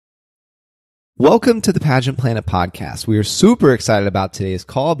Welcome to the Pageant Planet podcast. We are super excited about today's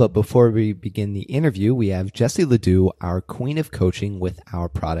call, but before we begin the interview, we have Jessie Ledoux, our queen of coaching, with our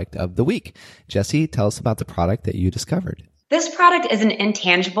product of the week. Jessie, tell us about the product that you discovered. This product is an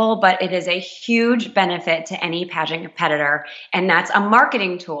intangible, but it is a huge benefit to any pageant competitor, and that's a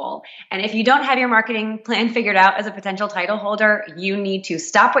marketing tool. And if you don't have your marketing plan figured out as a potential title holder, you need to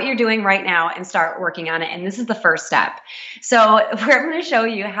stop what you're doing right now and start working on it. And this is the first step. So we're going to show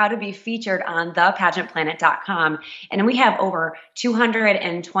you how to be featured on thepageantplanet.com. And we have over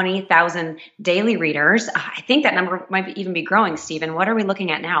 220,000 daily readers. I think that number might even be growing, Stephen. What are we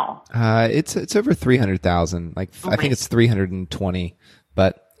looking at now? It's over 300,000. I think it's 320,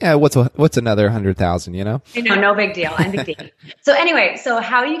 but yeah, what's another 100,000, you know? No big deal. NBD. So anyway, so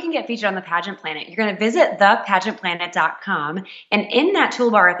how you can get featured on the Pageant Planet, you're going to visit thepageantplanet.com, and in that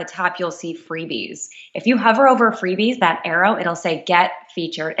toolbar at the top, you'll see freebies. If you hover over freebies, that arrow, it'll say get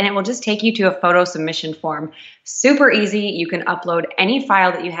featured, and it will just take you to a photo submission form. Super easy. You can upload any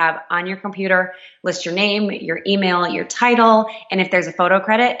file that you have on your computer, list your name, your email, your title, and if there's a photo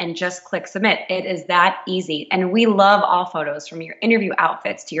credit, and just click submit. It is that easy. And we love all photos, from your interview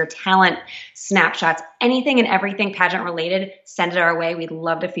outfits to your talent snapshots, anything and everything pageant related, send it our way. We'd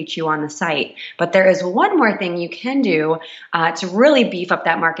love to feature you on the site. But there is one more thing you can do to really beef up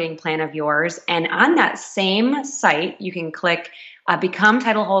that marketing plan of yours. And on that same site, you can click Become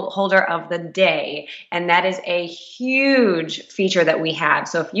Title Holder of the Day. And that is a huge feature that we have.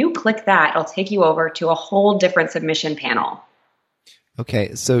 So if you click that, it'll take you over to a whole different submission panel.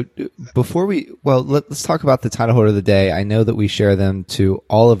 Okay, so let's talk about the title holder of the day. I know that we share them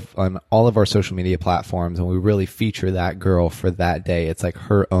on all of our social media platforms, and we really feature that girl for that day. It's like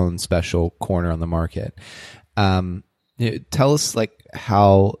her own special corner on the market. Tell us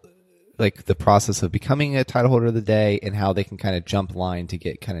how the process of becoming a title holder of the day and how they can kind of jump line to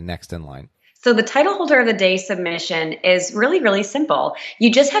get kind of next in line. So the title holder of the day submission is really, really simple.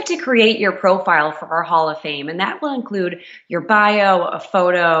 You just have to create your profile for our Hall of Fame, and that will include your bio, a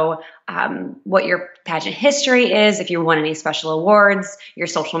photo, what your pageant history is, if you won any special awards, your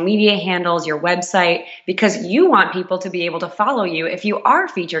social media handles, your website, because you want people to be able to follow you if you are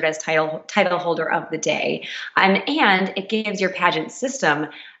featured as title holder of the day. And it gives your pageant system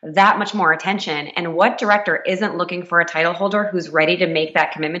that much more attention. And what director isn't looking for a title holder who's ready to make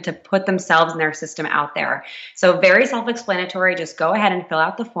that commitment to put themselves and their system out there? So very self-explanatory. Just go ahead and fill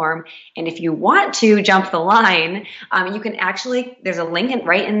out the form. And if you want to jump the line, you can there's a link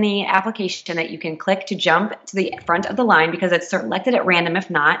right in the application that you can click to jump to the front of the line, because it's selected at random if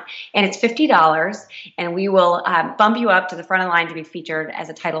not, and it's $50, and we will bump you up to the front of the line to be featured as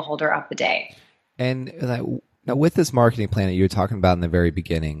a title holder of the day. And now with this marketing plan that you were talking about in the very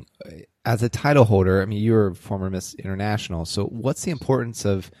beginning, as a title holder, I mean, you're a former Miss International, so what's the importance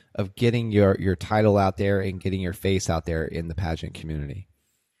of getting your title out there and getting your face out there in the pageant community?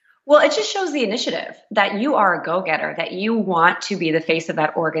 Well, it just shows the initiative that you are a go-getter, that you want to be the face of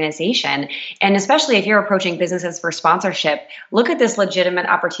that organization. And especially if you're approaching businesses for sponsorship, look at this legitimate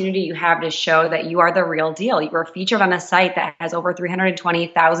opportunity you have to show that you are the real deal. You are featured on a site that has over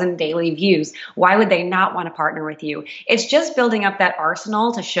 320,000 daily views. Why would they not want to partner with you? It's just building up that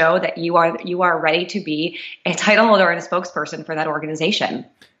arsenal to show that you are ready to be a title holder and a spokesperson for that organization.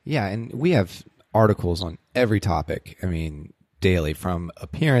 Yeah, and we have articles on every topic. I mean, daily, from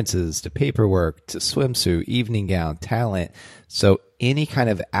appearances to paperwork to swimsuit, evening gown, talent. So any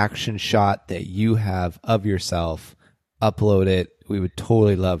kind of action shot that you have of yourself, upload it. We would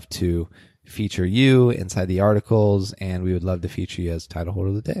totally love to feature you inside the articles, and we would love to feature you as title holder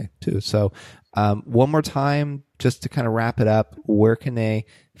of the day too. So one more time, just to kind of wrap it up, where can they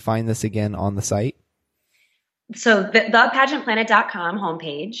find this again on the site? So thepageantplanet.com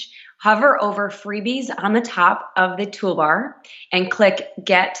homepage, hover over freebies on the top of the toolbar and click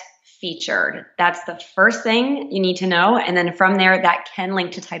Get Featured. That's the first thing you need to know. And then from there, that can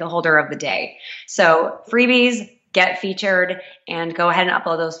link to title holder of the day. So freebies, Get Featured, and go ahead and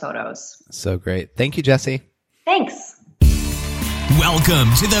upload those photos. So great. Thank you, Jessie. Thanks. Welcome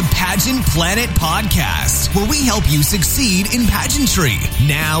to the Pageant Planet podcast, where we help you succeed in pageantry.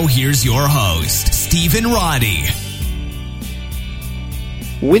 Now, here's your host, Stephen Roddy.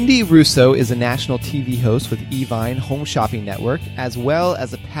 Wendy Russo is a national TV host with Evine Home Shopping Network, as well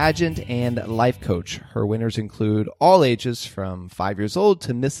as a pageant and life coach. Her winners include all ages from 5 years old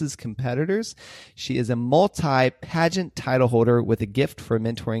to Mrs. Competitors. She is a multi-pageant title holder with a gift for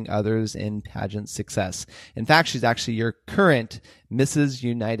mentoring others in pageant success. In fact, she's actually your current Mrs.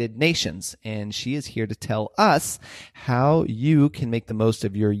 United Nations, and she is here to tell us how you can make the most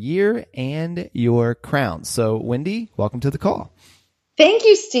of your year and your crown. So, Wendy, welcome to the call. Thank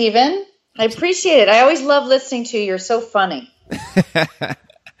you, Stephen. I appreciate it. I always love listening to you. You're so funny.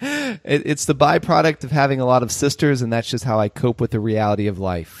 It's the byproduct of having a lot of sisters, and that's just how I cope with the reality of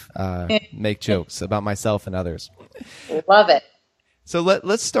life. Make jokes about myself and others. Love it. So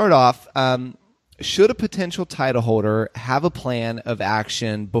let's start off. Should a potential title holder have a plan of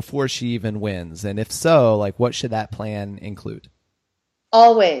action before she even wins? And if so, like, what should that plan include?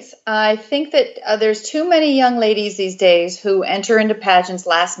 Always. I think that there's too many young ladies these days who enter into pageants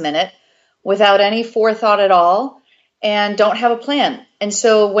last minute without any forethought at all and don't have a plan. And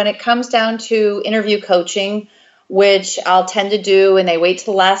so when it comes down to interview coaching, which I'll tend to do, and they wait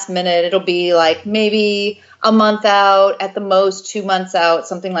till the last minute, it'll be like maybe a month out, at the most 2 months out,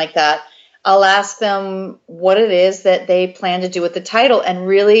 something like that. I'll ask them what it is that they plan to do with the title, and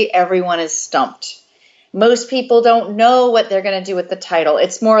really everyone is stumped. Most people don't know what they're going to do with the title.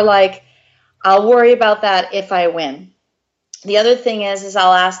 It's more like, I'll worry about that if I win. The other thing is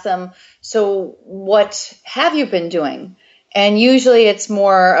I'll ask them, so what have you been doing? And usually it's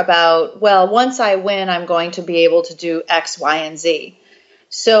more about, well, once I win, I'm going to be able to do X, Y, and Z.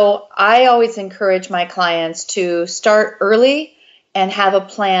 So I always encourage my clients to start early and have a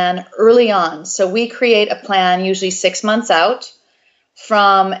plan early on. So we create a plan usually 6 months out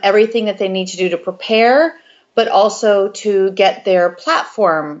from everything that they need to do to prepare, but also to get their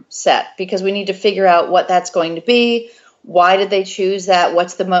platform set, because we need to figure out what that's going to be. Why did they choose that?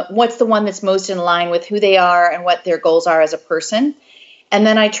 What's the one that's most in line with who they are and what their goals are as a person? And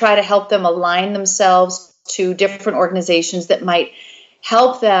then I try to help them align themselves to different organizations that might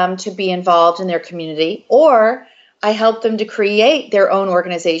help them to be involved in their community, or I help them to create their own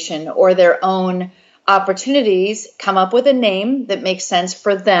organization or their own opportunities, come up with a name that makes sense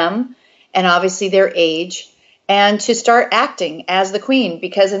for them and obviously their age, and to start acting as the queen.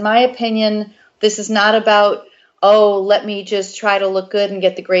 Because in my opinion, this is not about, oh, let me just try to look good and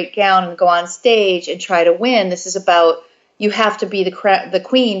get the great gown and go on stage and try to win. This is about, you have to be the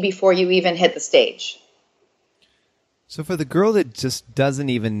queen before you even hit the stage. So for the girl that just doesn't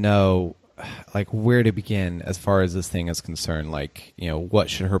even know, like, where to begin as far as this thing is concerned, like, you know, what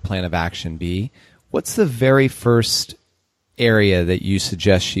should her plan of action be? What's the very first area that you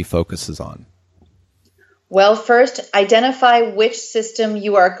suggest she focuses on? Well, first, identify which system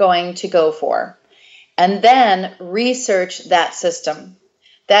you are going to go for, and then research that system.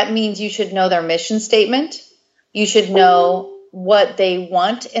 That means you should know their mission statement. You should know what they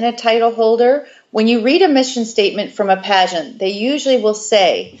want in a title holder. When you read a mission statement from a pageant, they usually will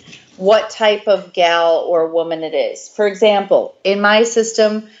say what type of gal or woman it is. For example, in my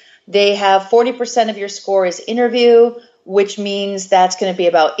system, they have 40% of your score is interview, which means that's going to be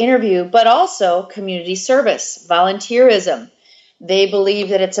about interview, but also community service, volunteerism. They believe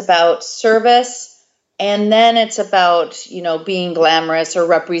that it's about service, and then it's about, you know, being glamorous or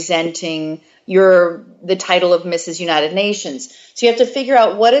representing the title of Mrs. United Nations. So you have to figure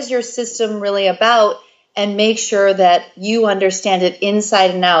out, what is your system really about, and make sure that you understand it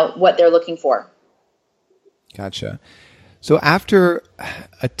inside and out, what they're looking for. Gotcha. So after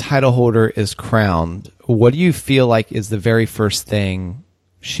a title holder is crowned, what do you feel like is the very first thing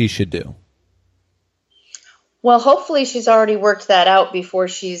she should do? Well, hopefully she's already worked that out before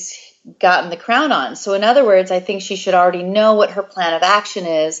she's gotten the crown on. So in other words, I think she should already know what her plan of action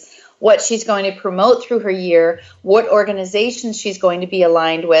is, what she's going to promote through her year, what organizations she's going to be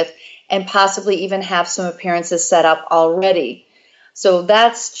aligned with, and possibly even have some appearances set up already. So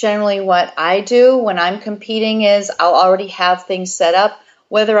that's generally what I do when I'm competing, is I'll already have things set up.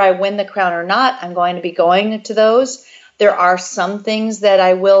 Whether I win the crown or not, I'm going to be going to those. There are some things that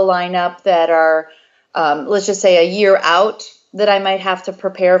I will line up that are, let's just say, a year out that I might have to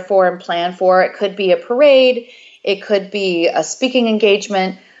prepare for and plan for. It could be a parade. It could be a speaking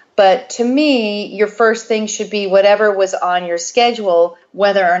engagement. But to me, your first thing should be whatever was on your schedule,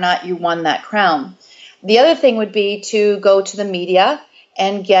 whether or not you won that crown. The other thing would be to go to the media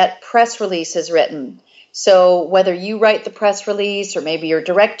and get press releases written. So whether you write the press release or maybe your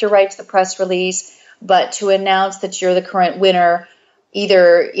director writes the press release, but to announce that you're the current winner,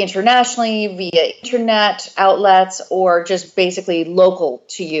 either internationally via internet outlets or just basically local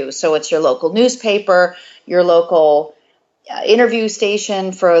to you. So it's your local newspaper, your local interview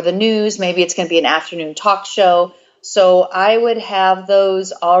station for the news. Maybe it's going to be an afternoon talk show. So I would have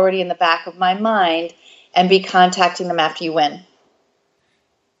those already in the back of my mind and be contacting them after you win.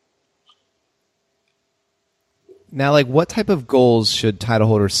 Now, like, what type of goals should title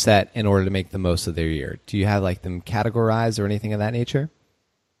holders set in order to make the most of their year? Do you have like them categorized or anything of that nature?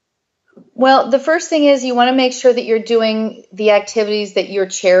 Well, the first thing is you want to make sure that you're doing the activities that your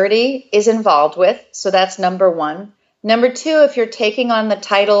charity is involved with. So that's number one. Number two, if you're taking on the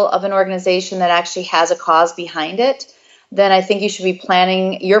title of an organization that actually has a cause behind it, then I think you should be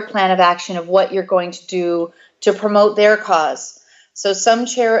planning your plan of action of what you're going to do to promote their cause. So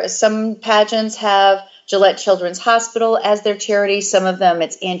some pageants have Gillette Children's Hospital as their charity. Some of them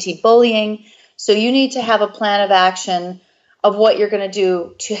it's anti-bullying. So you need to have a plan of action of what you're going to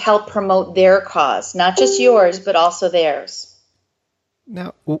do to help promote their cause, not just yours, but also theirs.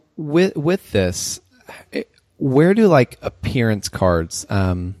 Now, with this, where do like appearance cards?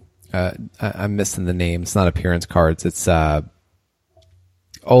 I'm missing the name. It's not appearance cards. It's the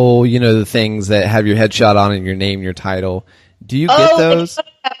things that have your headshot on and your name, your title. Do you get those? The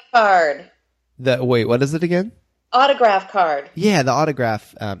autograph card. Wait, what is it again? Autograph card. Yeah, the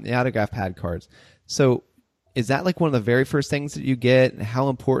autograph pad cards. So, is that like one of the very first things that you get? How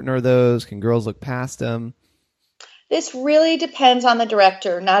important are those? Can girls look past them? This really depends on the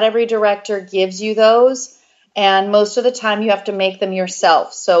director. Not every director gives you those, and most of the time you have to make them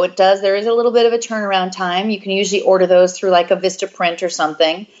yourself. So there is a little bit of a turnaround time. You can usually order those through like a Vistaprint or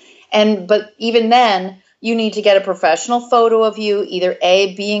something. But even then, you need to get a professional photo of you, either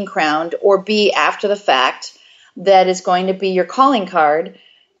A, being crowned, or B, after the fact, that is going to be your calling card.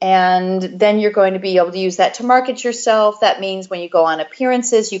 And then you're going to be able to use that to market yourself. That means when you go on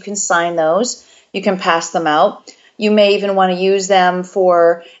appearances, you can sign those. You can pass them out. You may even want to use them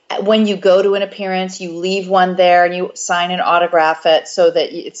for when you go to an appearance, you leave one there and you sign and autograph it so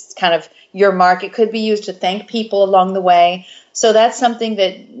that it's kind of your mark. It could be used to thank people along the way. So that's something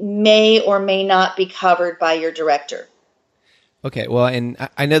that may or may not be covered by your director. Okay, well, and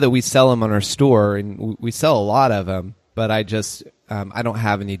I know that we sell them on our store, and we sell a lot of them, but I just I don't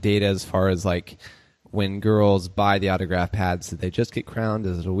have any data as far as like when girls buy the autograph pads, did they just get crowned?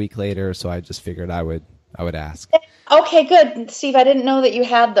 Is it a week later? So I just figured I would ask. Okay, good, Steve. I didn't know that you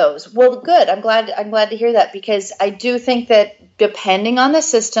had those. Well, good. I'm glad to hear that, because I do think that depending on the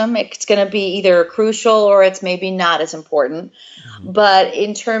system, it's going to be either crucial or it's maybe not as important. Mm-hmm. But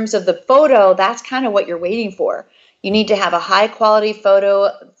in terms of the photo, that's kind of what you're waiting for. You need to have a high quality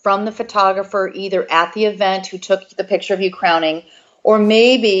photo from the photographer, either at the event who took the picture of you crowning, or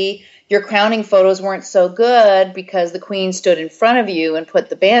maybe your crowning photos weren't so good because the queen stood in front of you and put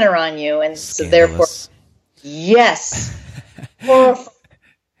the banner on you, and so therefore, yes,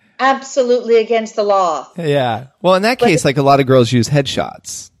 absolutely against the law. Yeah. Well, in that case, like a lot of girls use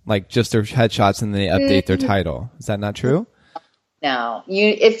headshots, like just their headshots, and then they update their title. Is that not true? No.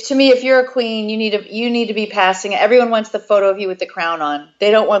 If you're a queen, you need to be passing. Everyone wants the photo of you with the crown on. They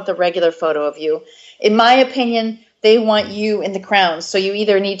don't want the regular photo of you. In my opinion, they want you in the crown. So you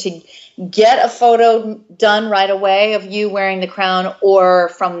either need to get a photo done right away of you wearing the crown or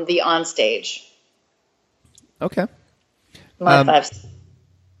from the onstage. Okay.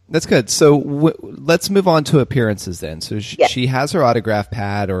 That's good. So let's move on to appearances then. So she has her autograph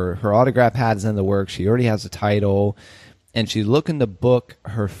pad, or her autograph pad is in the works. She already has a title, and she's looking to book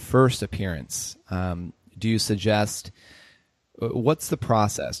her first appearance. Do you suggest, what's the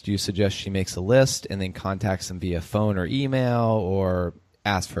process? Do you suggest she makes a list and then contacts them via phone or email, or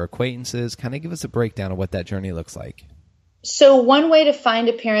ask for acquaintances? Kind of give us a breakdown of what that journey looks like. So one way to find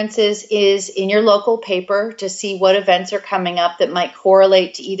appearances is in your local paper to see what events are coming up that might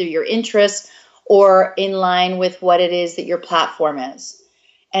correlate to either your interests or in line with what it is that your platform is.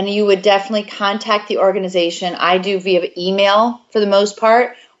 And you would definitely contact the organization. I do via email for the most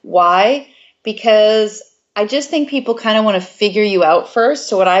part. Why? Because I just think people kind of want to figure you out first.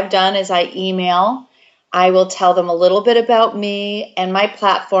 So what I've done is I email. I will tell them a little bit about me and my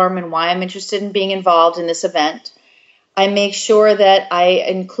platform and why I'm interested in being involved in this event. I make sure that I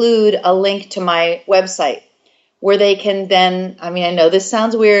include a link to my website where they can then, I know this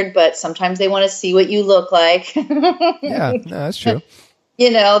sounds weird, but sometimes they want to see what you look like. Yeah, no, that's true.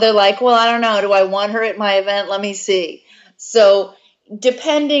 They're like, well, I don't know. Do I want her at my event? Let me see. So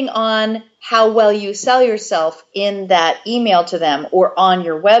depending on how well you sell yourself in that email to them or on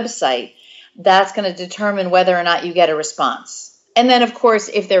your website, that's going to determine whether or not you get a response. And then, of course,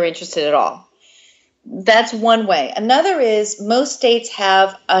 if they're interested at all. That's one way. Another is most states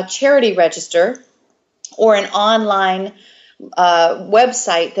have a charity register or an online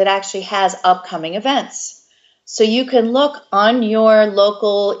website that actually has upcoming events. So you can look on your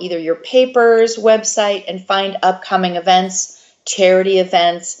local, either your paper's website, and find upcoming events, charity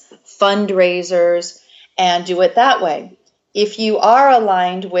events, fundraisers, and do it that way. If you are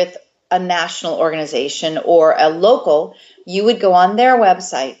aligned with a national organization or a local, you would go on their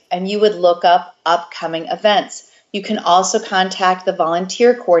website and you would look up upcoming events. You can also contact the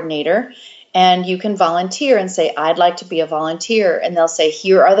volunteer coordinator and you can volunteer and say, I'd like to be a volunteer. And they'll say,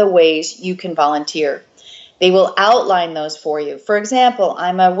 here are the ways you can volunteer. They will outline those for you. For example,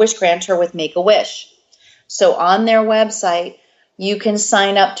 I'm a wish granter with Make-A-Wish. So on their website, you can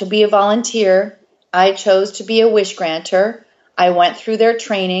sign up to be a volunteer. I chose to be a wish granter. I went through their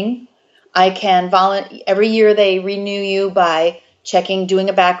training. I can every year they renew you by doing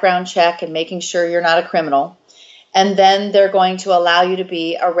a background check and making sure you're not a criminal. And then they're going to allow you to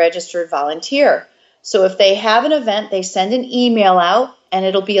be a registered volunteer. So if they have an event, they send an email out, and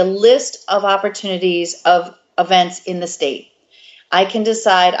it'll be a list of opportunities of events in the state. I can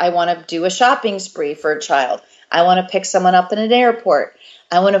decide I want to do a shopping spree for a child. I want to pick someone up in an airport.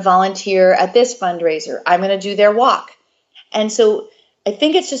 I want to volunteer at this fundraiser. I'm going to do their walk. And so I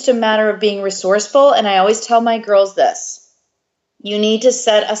think it's just a matter of being resourceful. And I always tell my girls this: you need to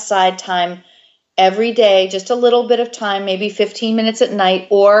set aside time every day, just a little bit of time, maybe 15 minutes at night,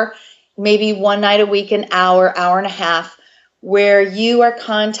 or maybe one night a week, an hour, hour and a half, where you are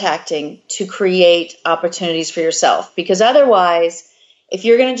contacting to create opportunities for yourself. Because otherwise, if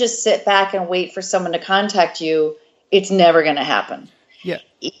you're going to just sit back and wait for someone to contact you, it's never going to happen. Yeah.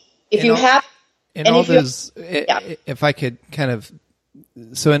 If I could kind of,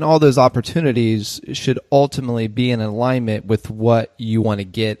 so in all those opportunities should ultimately be in alignment with what you want to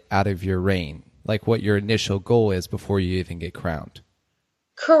get out of your reign, like what your initial goal is before you even get crowned.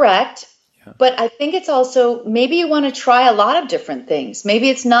 Correct. But I think it's also, maybe you want to try a lot of different things. Maybe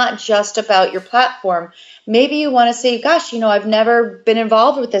it's not just about your platform. Maybe you want to say, gosh, I've never been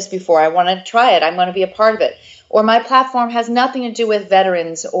involved with this before. I want to try it. I'm going to be a part of it. Or my platform has nothing to do with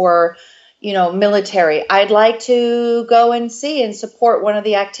veterans or, military. I'd like to go and see and support one of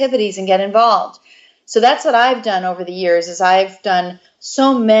the activities and get involved. So that's what I've done over the years, is I've done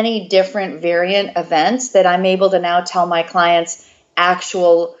so many different variant events that I'm able to now tell my clients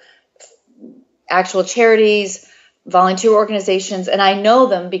actual charities, volunteer organizations, and I know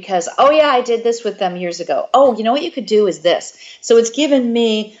them because, I did this with them years ago. Oh, you know what you could do is this. So it's given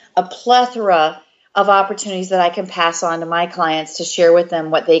me a plethora of opportunities that I can pass on to my clients to share with them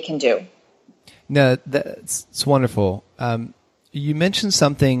what they can do. No, it's wonderful. You mentioned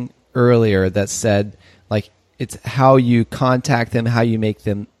something earlier that said, like, it's how you contact them, how you make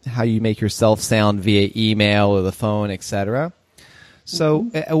yourself sound via email or the phone, etc. So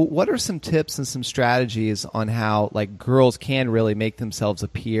what are some tips and some strategies on how, like, girls can really make themselves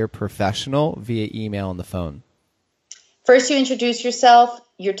appear professional via email and the phone? First, you introduce yourself,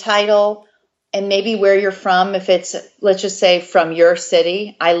 your title, and maybe where you're from. If it's, let's just say, from your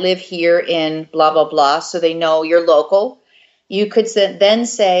city. I live here in blah, blah, blah, so they know you're local. You could then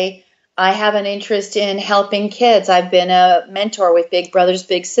say, I have an interest in helping kids. I've been a mentor with Big Brothers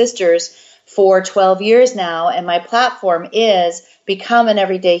Big Sisters for 12 years now, and my platform is Become an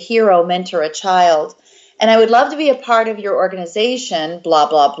Everyday Hero, Mentor a Child. And I would love to be a part of your organization, blah,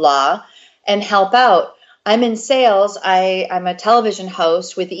 blah, blah, and help out. I'm in sales. I'm a television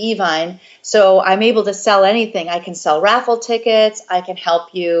host with Evine, so I'm able to sell anything. I can sell raffle tickets. I can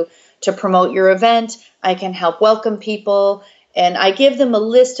help you to promote your event. I can help welcome people. And I give them a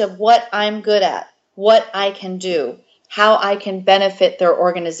list of what I'm good at, what I can do, how I can benefit their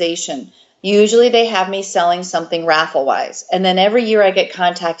organization. Usually they have me selling something raffle-wise. And then every year I get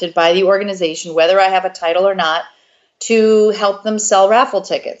contacted by the organization, whether I have a title or not, to help them sell raffle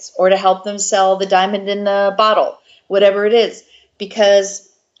tickets or to help them sell the diamond in the bottle, whatever it is, because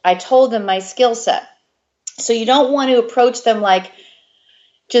I told them my skill set. So you don't want to approach them like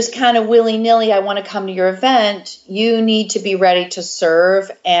just kind of willy-nilly, I want to come to your event. You need to be ready to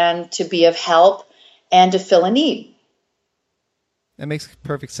serve and to be of help and to fill a need. That makes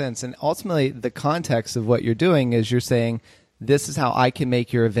perfect sense. And ultimately, the context of what you're doing is you're saying, this is how I can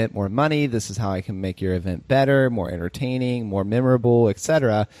make your event more money. This is how I can make your event better, more entertaining, more memorable,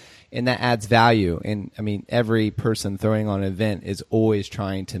 etc. And that adds value. And I mean, every person throwing on an event is always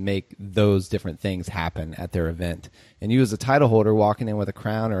trying to make those different things happen at their event. And you as a title holder walking in with a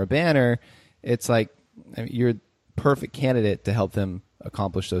crown or a banner, it's like, I mean, you're a perfect candidate to help them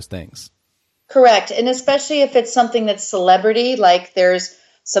accomplish those things. Correct. And especially if it's something that's celebrity, like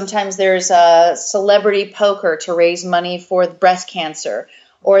sometimes there's a celebrity poker to raise money for breast cancer,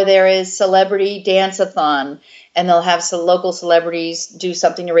 or there is celebrity dance-a-thon, and they'll have some local celebrities do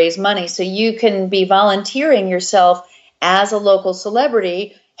something to raise money. So you can be volunteering yourself as a local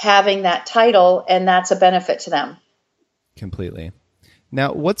celebrity, having that title, and that's a benefit to them. Completely.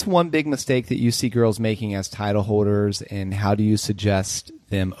 Now, what's one big mistake that you see girls making as title holders, and how do you suggest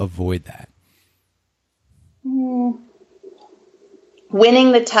them avoid that?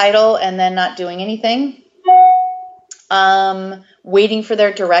 Winning the title and then not doing anything. Waiting for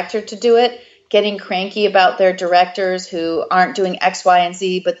their director to do it. Getting cranky about their directors who aren't doing X, Y, and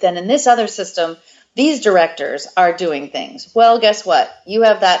Z. But then in this other system, these directors are doing things. Well, guess what? You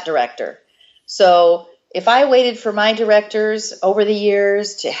have that director. So if I waited for my directors over the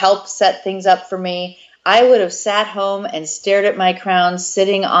years to help set things up for me, I would have sat home and stared at my crown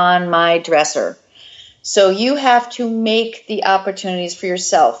sitting on my dresser. So you have to make the opportunities for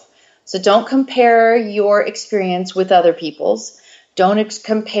yourself. So don't compare your experience with other people's. Don't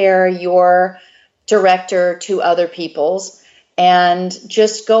compare your director to other people's, and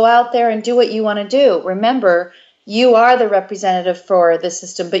just go out there and do what you want to do. Remember, you are the representative for the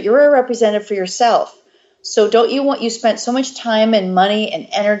system, but you're a representative for yourself. So you spent so much time and money and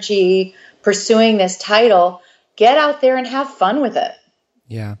energy pursuing this title. Get out there and have fun with it.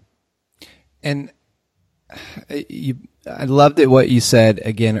 Yeah. And I loved it what you said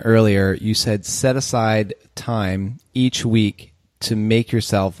again earlier. You said set aside time each week to make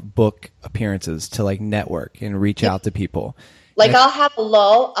yourself book appearances, to like network and reach out to people. Like I'll have a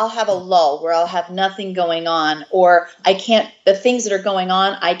lull where I'll have nothing going on, or the things that are going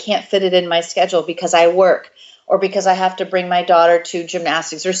on, I can't fit it in my schedule because I work, or because I have to bring my daughter to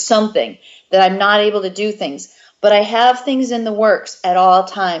gymnastics or something that I'm not able to do things. But I have things in the works at all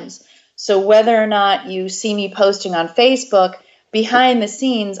times. So whether or not you see me posting on Facebook, behind the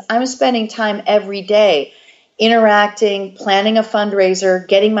scenes, I'm spending time every day interacting, planning a fundraiser,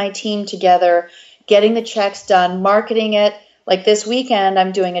 getting my team together, getting the checks done, marketing it. Like this weekend,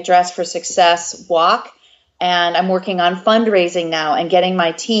 I'm doing a Dress for Success walk, and I'm working on fundraising now and getting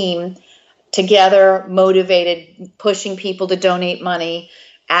my team together, motivated, pushing people to donate money,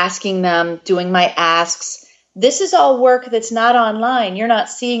 asking them, doing my asks. This is all work that's not online. You're not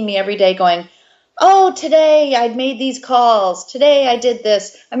seeing me every day going, oh, today I made these calls. Today I did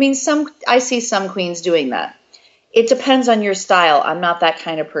this. I mean, I see some queens doing that. It depends on your style. I'm not that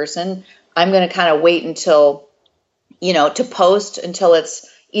kind of person. I'm going to kind of wait until, to post until it's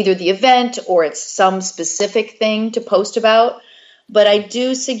either the event or it's some specific thing to post about. But I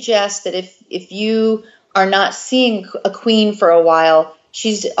do suggest that if you are not seeing a queen for a while,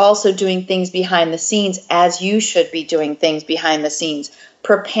 she's also doing things behind the scenes, as you should be doing things behind the scenes,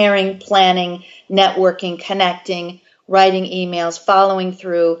 preparing, planning, networking, connecting, writing emails, following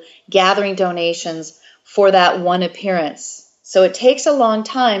through, gathering donations for that one appearance. So it takes a long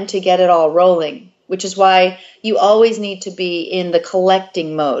time to get it all rolling, which is why you always need to be in the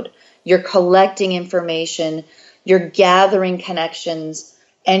collecting mode. You're collecting information, you're gathering connections,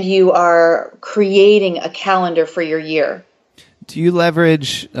 and you are creating a calendar for your year. Do you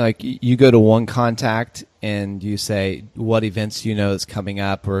leverage, like you go to one contact and you say, what events do you know is coming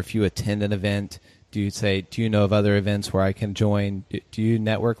up? Or if you attend an event, do you say, do you know of other events where I can join? Do you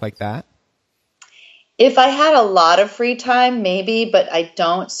network like that? If I had a lot of free time, maybe, but I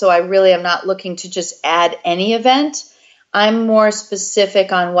don't. So I really am not looking to just add any event. I'm more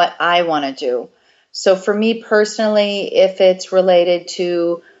specific on what I want to do. So for me personally, if it's related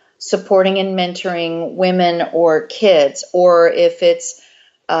to supporting and mentoring women or kids, or if it's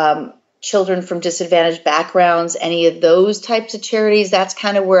children from disadvantaged backgrounds, any of those types of charities, that's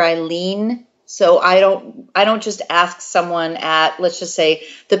kind of where I lean. So I don't just ask someone at, let's just say,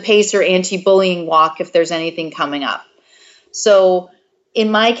 the Pacer anti-bullying walk if there's anything coming up. So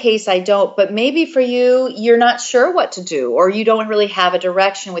in my case, I don't. But maybe for you, you're not sure what to do, or you don't really have a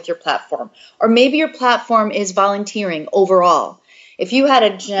direction with your platform. Or maybe your platform is volunteering overall. If you had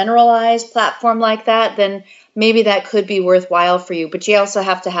a generalized platform like that, then maybe that could be worthwhile for you. But you also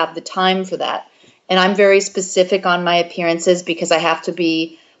have to have the time for that. And I'm very specific on my appearances because I have to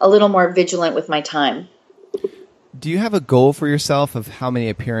be a little more vigilant with my time. Do you have a goal for yourself of how many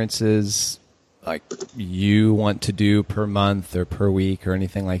appearances like you want to do per month or per week or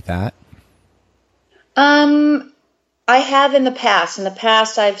anything like that? I have in the past. In the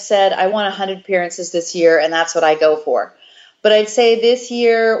past, I've said I want 100 appearances this year, and that's what I go for. But I'd say this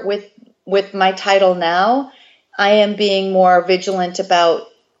year, with my title now, I am being more vigilant about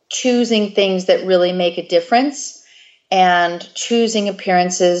choosing things that really make a difference and choosing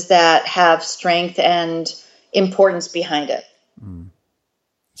appearances that have strength and importance behind it.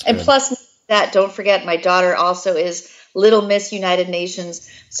 And plus that, don't forget, my daughter also is Little Miss United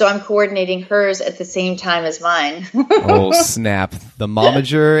Nations, so I'm coordinating hers at the same time as mine. Oh, snap. The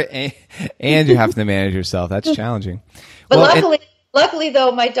momager and you have to manage yourself. That's challenging. But well, luckily,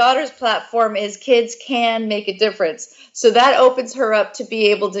 though, my daughter's platform is Kids Can Make a Difference. So that opens her up to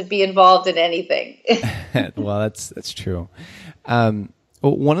be able to be involved in anything. Well, that's true.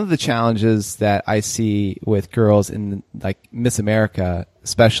 One of the challenges that I see with girls in like Miss America,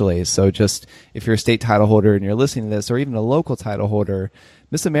 especially, so just if you're a state title holder and you're listening to this, or even a local title holder,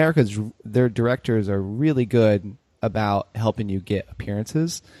 Miss America's, their directors are really good about helping you get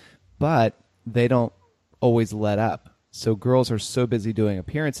appearances, but they don't always let up. So girls are so busy doing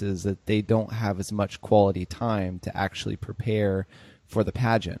appearances that they don't have as much quality time to actually prepare for the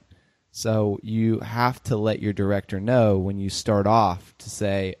pageant. So you have to let your director know when you start off to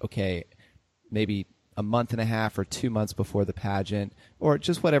say, okay, maybe a month and a half or 2 months before the pageant, or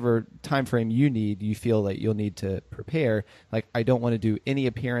just whatever time frame you feel that you'll need to prepare. Like, I don't want to do any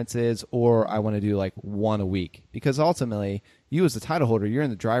appearances, or I want to do like one a week, because ultimately you as the title holder, you're in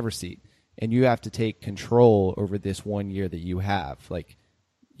the driver's seat and you have to take control over this 1 year that you have. Like,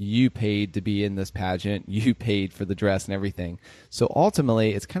 you paid to be in this pageant, you paid for the dress and everything. So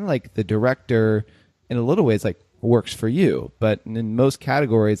ultimately it's kind of like the director in a little ways like works for you, but in most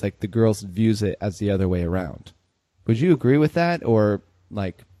categories, like, the girls views it as the other way around. Would you agree with that, or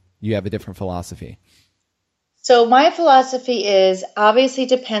like you have a different philosophy? So my philosophy is, obviously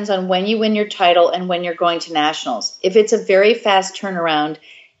depends on when you win your title and when you're going to nationals. If it's a very fast turnaround,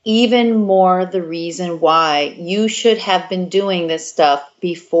 even more the reason why you should have been doing this stuff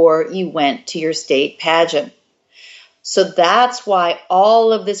before you went to your state pageant. So that's why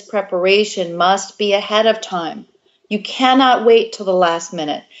all of this preparation must be ahead of time. You cannot wait till the last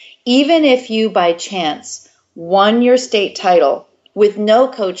minute. Even if you, by chance, won your state title with no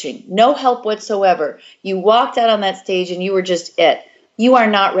coaching, no help whatsoever, you walked out on that stage and you were just it. You are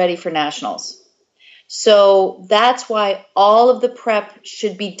not ready for nationals. So that's why all of the prep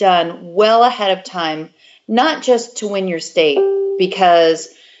should be done well ahead of time, not just to win your state, because,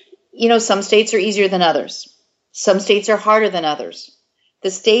 some states are easier than others. Some states are harder than others. The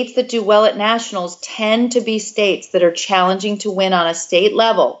states that do well at nationals tend to be states that are challenging to win on a state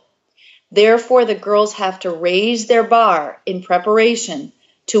level. Therefore, the girls have to raise their bar in preparation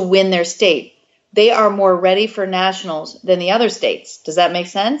to win their state. They are more ready for nationals than the other states. Does that make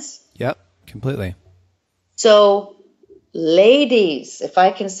sense? Yep, completely. So, ladies, if I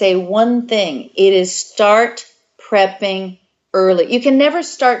can say one thing, it is start prepping early. You can never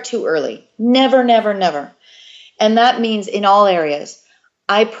start too early. Never, never, never. And that means in all areas.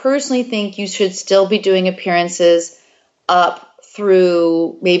 I personally think you should still be doing appearances up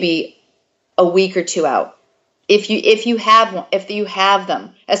through maybe a week or two out. If you have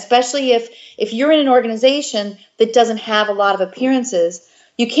them, especially if you're in an organization that doesn't have a lot of appearances,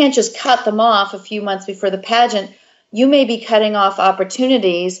 you can't just cut them off a few months before the pageant. You may be cutting off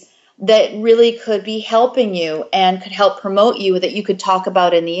opportunities that really could be helping you and could help promote you, that you could talk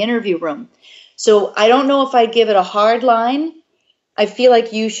about in the interview room. So I don't know if I'd give it a hard line. I feel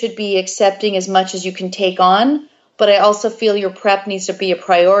like you should be accepting as much as you can take on, but I also feel your prep needs to be a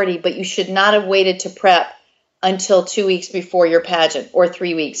priority, but you should not have waited to prep until 2 weeks before your pageant, or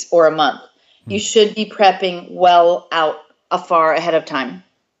 3 weeks, or a month. You should be prepping well out far ahead of time.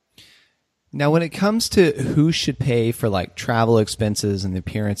 Now, when it comes to who should pay for like travel expenses and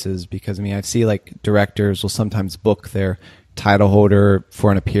appearances, because I see like directors will sometimes book their title holder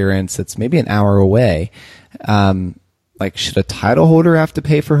for an appearance that's maybe an hour away. Like, should a title holder have to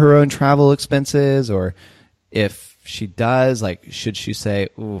pay for her own travel expenses? Or if she does, like, should she say,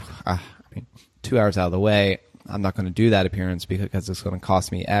 2 hours out of the way, I'm not going to do that appearance because it's going to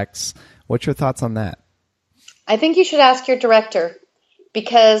cost me X? What's your thoughts on that? I think you should ask your director,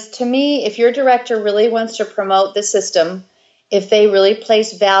 because to me, if your director really wants to promote the system, if they really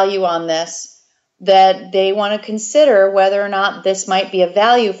place value on this, that they want to consider whether or not this might be a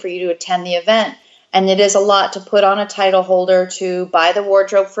value for you to attend the event. And it is a lot to put on a title holder to buy the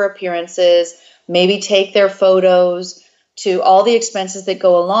wardrobe for appearances, maybe take their photos, to all the expenses that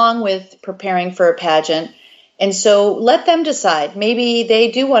go along with preparing for a pageant. And so let them decide. Maybe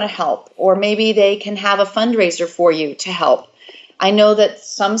they do want to help, or maybe they can have a fundraiser for you to help. I know that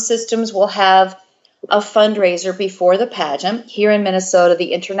some systems will have a fundraiser before the pageant. Here in Minnesota,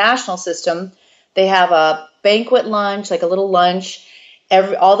 the international system, they have a banquet lunch, like a little lunch.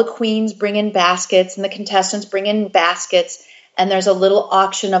 All the queens bring in baskets and the contestants bring in baskets, and there's a little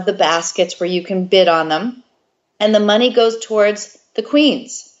auction of the baskets where you can bid on them. And the money goes towards the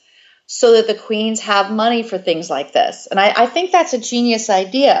queens so that the queens have money for things like this. And I think that's a genius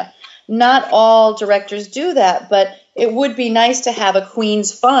idea. Not all directors do that, but it would be nice to have a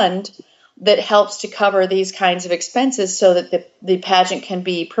queens fund that helps to cover these kinds of expenses so that the pageant can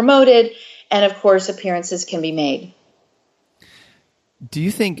be promoted and, of course, appearances can be made. Do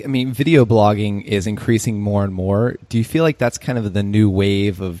you think, video blogging is increasing more and more. Do you feel like that's kind of the new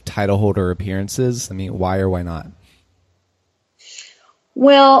wave of title holder appearances? Why or why not?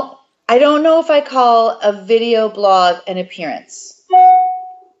 Well, I don't know if I call a video blog an appearance.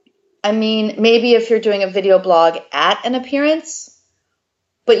 Maybe if you're doing a video blog at an appearance,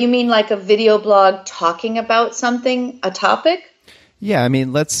 but you mean like a video blog talking about something, a topic? Yeah, I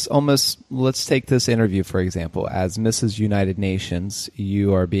mean, let's take this interview, for example. As Mrs. United Nations,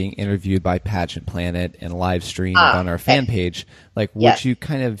 you are being interviewed by Pageant Planet and live streamed on our fan page. Like, would you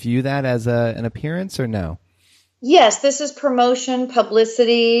kind of view that as an appearance or no? Yes, this is promotion,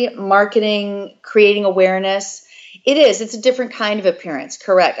 publicity, marketing, creating awareness. It is. It's a different kind of appearance.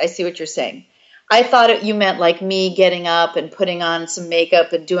 Correct. I see what you're saying. I thought you meant like me getting up and putting on some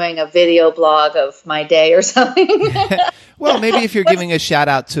makeup and doing a video blog of my day or something. Well, maybe if you're giving a shout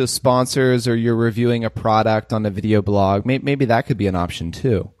out to sponsors or you're reviewing a product on a video blog, maybe that could be an option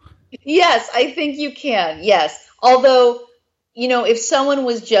too. Yes, I think you can. Yes. Although, if someone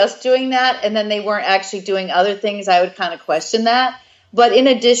was just doing that and then they weren't actually doing other things, I would kind of question that. But in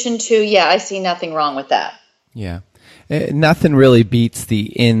addition to, I see nothing wrong with that. Yeah. Nothing really beats the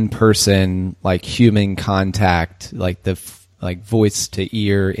in-person, like human contact, like the voice to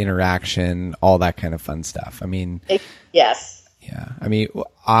ear interaction, all that kind of fun stuff. I mean, yes. Yeah. I mean,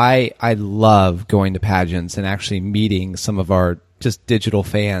 I love going to pageants and actually meeting some of our just digital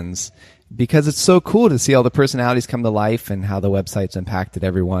fans because it's so cool to see all the personalities come to life and how the website's impacted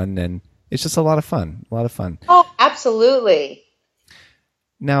everyone. And it's just a lot of fun. Oh, absolutely.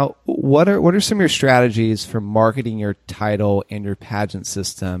 Now, what are some of your strategies for marketing your title and your pageant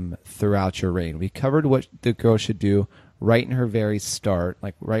system throughout your reign? We covered what the girl should do right in her very start,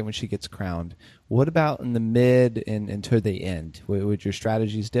 like right when she gets crowned. What about in the mid and to the end? Would your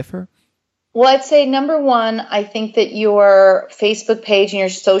strategies differ? Well, I'd say number one, I think that your Facebook page and your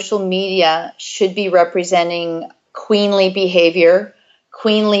social media should be representing queenly behavior,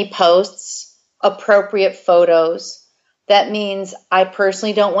 queenly posts, appropriate photos. That means I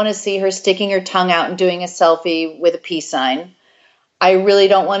personally don't want to see her sticking her tongue out and doing a selfie with a peace sign. I really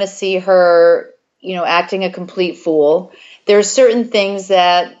don't want to see her, acting a complete fool. There are certain things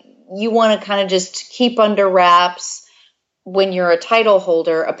that you want to kind of just keep under wraps when you're a title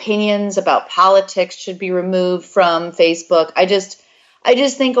holder. Opinions about politics should be removed from Facebook. I just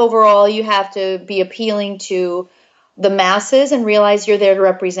think overall you have to be appealing to the masses and realize you're there to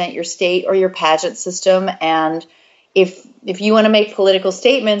represent your state or your pageant system. And if you want to make political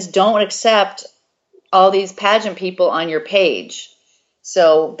statements, don't accept all these pageant people on your page.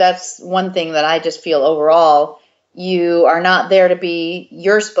 So that's one thing that I just feel overall. You are not there to be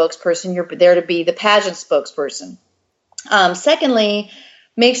your spokesperson. You're there to be the pageant spokesperson. Secondly,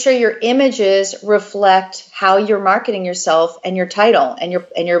 make sure your images reflect how you're marketing yourself and your title and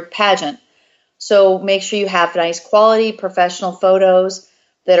your pageant. So make sure you have nice quality professional photos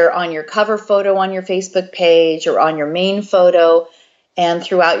that are on your cover photo on your Facebook page or on your main photo and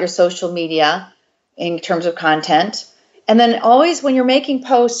throughout your social media in terms of content. And then always when you're making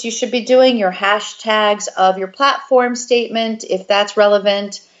posts, you should be doing your hashtags of your platform statement, if that's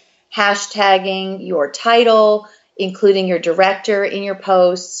relevant, hashtagging your title, including your director in your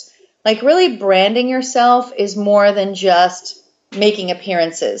posts. Like really branding yourself is more than just making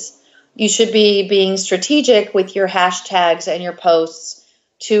appearances. You should be being strategic with your hashtags and your posts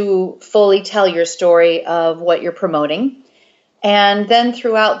to fully tell your story of what you're promoting. And then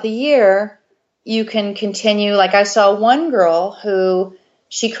throughout the year, you can continue. Like I saw one girl who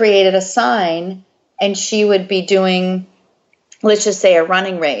she created a sign and she would be doing, let's just say, a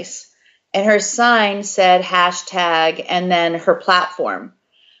running race. And her sign said hashtag and then her platform.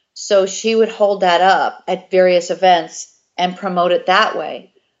 So she would hold that up at various events and promote it that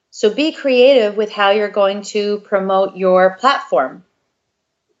way. So be creative with how you're going to promote your platform.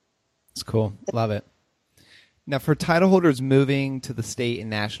 It's cool. Love it. Now, for title holders moving to the state and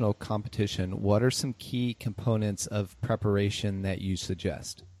national competition, what are some key components of preparation that you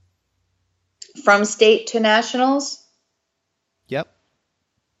suggest? From state to nationals? Yep.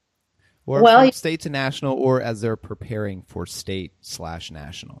 Or from state to national, or as they're preparing for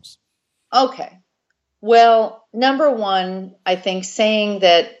state/nationals. Okay. Well, number one, I think saying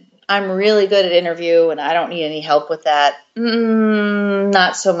that I'm really good at interview and I don't need any help with that,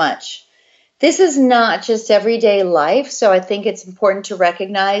 not so much. This is not just everyday life, so I think it's important to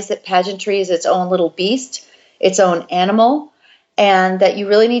recognize that pageantry is its own little beast, its own animal, and that you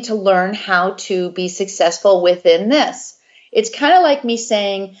really need to learn how to be successful within this. It's kind of like me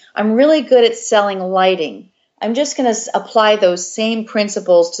saying, I'm really good at selling lighting. I'm just going to apply those same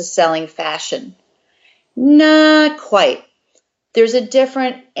principles to selling fashion. Not quite. There's a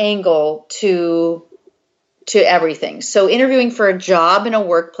different angle to everything. So interviewing for a job in a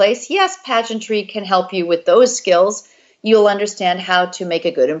workplace, yes, pageantry can help you with those skills. You'll understand how to make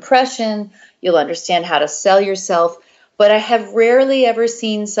a good impression. You'll understand how to sell yourself. But I have rarely ever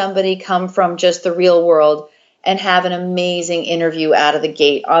seen somebody come from just the real world and have an amazing interview out of the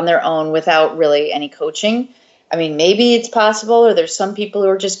gate on their own without really any coaching. I mean, maybe it's possible, or there's some people who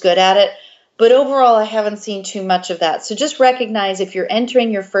are just good at it. But overall, I haven't seen too much of that. So just recognize if you're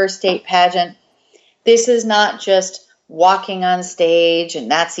entering your first date pageant, this is not just walking on stage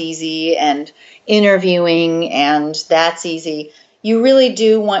and that's easy, and interviewing and that's easy. You really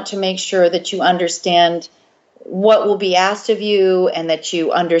do want to make sure that you understand what will be asked of you, and that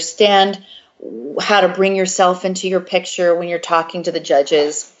you understand how to bring yourself into your picture when you're talking to the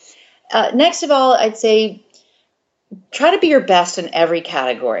judges. Next of all, I'd say try to be your best in every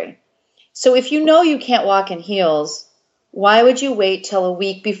category. So if you know you can't walk in heels, why would you wait till a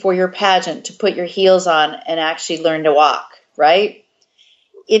week before your pageant to put your heels on and actually learn to walk, right?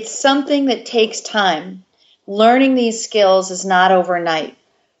 It's something that takes time. Learning these skills is not overnight.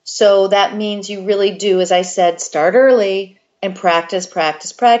 So that means you really do, as I said, start early and practice,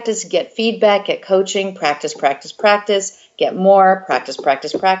 practice, practice, get feedback, get coaching, practice, practice, practice, get more, practice,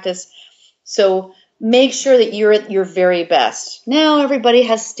 practice, practice. So make sure that you're at your very best. Now everybody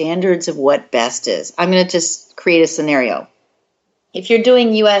has standards of what best is. I'm going to just create a scenario. If you're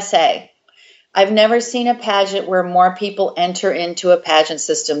doing USA, I've never seen a pageant where more people enter into a pageant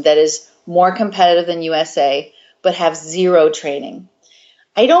system that is more competitive than USA, but have zero training.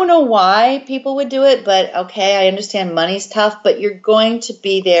 I don't know why people would do it, but okay, I understand money's tough, but you're going to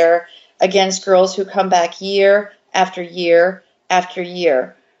be there against girls who come back year after year after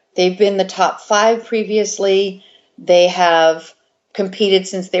year. They've been the top 5 previously. They have competed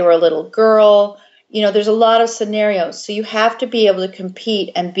since they were a little girl. You know, there's a lot of scenarios. So you have to be able to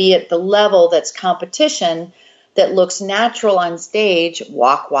compete and be at the level that's competition that looks natural on stage,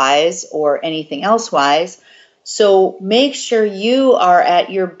 walk-wise or anything else-wise. So make sure you are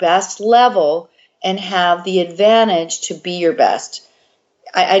at your best level and have the advantage to be your best.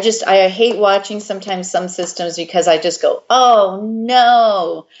 I hate watching sometimes some systems because I just go, oh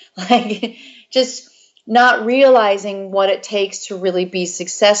no, like just not realizing what it takes to really be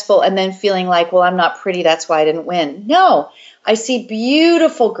successful, and then feeling like, well, I'm not pretty, that's why I didn't win. No, I see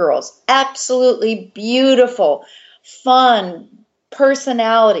beautiful girls, absolutely beautiful, fun,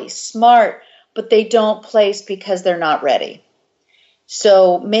 personality, smart, but they don't place because they're not ready.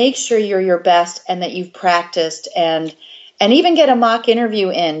 So make sure you're your best and that you've practiced, and even get a mock interview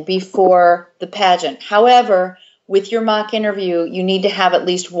in before the pageant. However, with your mock interview, you need to have at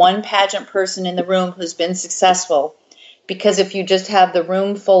least one pageant person in the room who's been successful, because if you just have the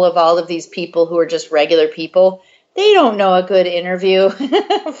room full of all of these people who are just regular people, they don't know a good interview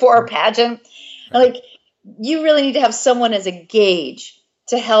for a pageant. Like, you really need to have someone as a gauge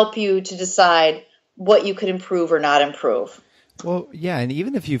to help you to decide what you could improve or not improve. Well, yeah, and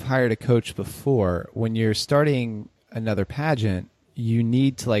even if you've hired a coach before, when you're starting another pageant, you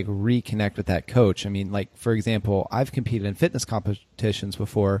need to like reconnect with that coach. I mean, like, for example, I've competed in fitness competitions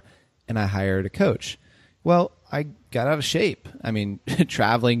before and I hired a coach. Well, I got out of shape. I mean,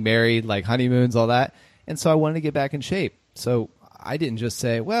 traveling, married, like honeymoons, all that. And so I wanted to get back in shape. So I didn't just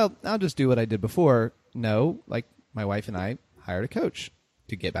say, well, I'll just do what I did before. No, like my wife and I hired a coach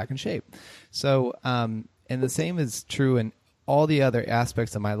to get back in shape. So, and the same is true in all the other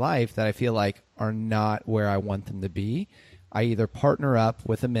aspects of my life that I feel like are not where I want them to be. I either partner up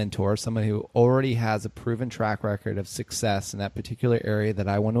with a mentor, someone who already has a proven track record of success in that particular area that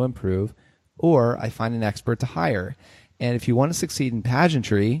I want to improve, or I find an expert to hire. And if you want to succeed in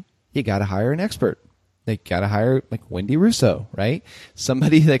pageantry, you got to hire an expert. They got to hire like Wendy Russo, right?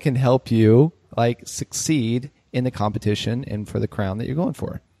 Somebody that can help you like succeed in the competition and for the crown that you're going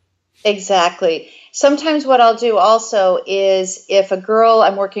for. Exactly. Sometimes what I'll do also is, if a girl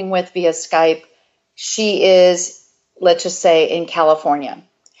I'm working with via Skype, she is, let's just say, in California,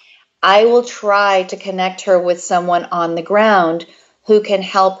 I will try to connect her with someone on the ground who can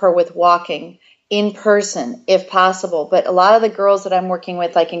help her with walking in person if possible. But a lot of the girls that I'm working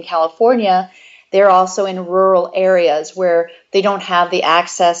with, like in California, they're also in rural areas where they don't have the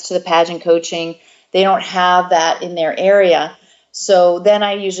access to the pageant coaching. They don't have that in their area. So then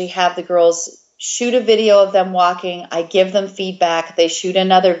I usually have the girls shoot a video of them walking. I give them feedback. They shoot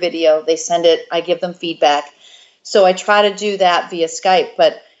another video. They send it. I give them feedback. So I try to do that via Skype.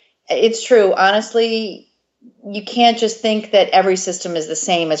 But it's true. Honestly, you can't just think that every system is the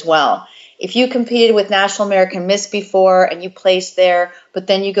same as well. If you competed with National American Miss before and you placed there, but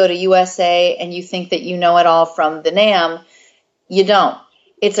then you go to USA and you think that you know it all from the NAM, you don't.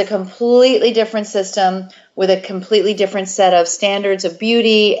 It's a completely different system with a completely different set of standards of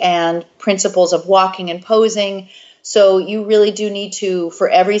beauty and principles of walking and posing. So you really do need to, for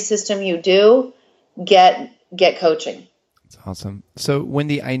every system you do, get coaching. That's awesome. So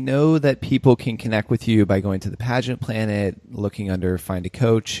Wendy, I know that people can connect with you by going to the Pageant Planet, looking under Find a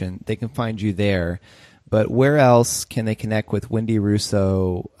Coach, and they can find you there. but where else can they connect with Wendy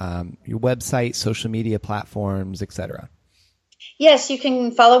Russo? Your website, social media platforms, etc. Yes, you can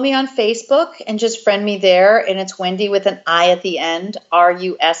follow me on Facebook and just friend me there. And it's Wendy with an I at the end,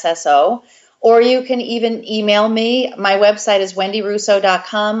 Russo. Or you can even email me. My website is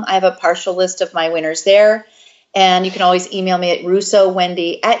wendyrusso.com. I have a partial list of my winners there. And you can always email me at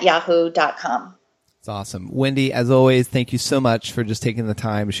russowendy@yahoo.com. It's awesome. Wendy, as always, thank you so much for just taking the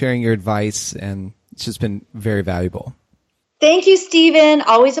time, sharing your advice, and it's just been very valuable. Thank you, Stephen.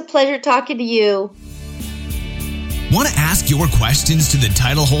 Always a pleasure talking to you. Want to ask your questions to the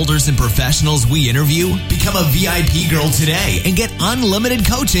title holders and professionals we interview? Become a VIP girl today and get unlimited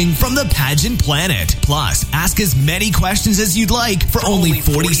coaching from the Pageant Planet. Plus, ask as many questions as you'd like for only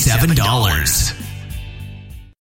 $47.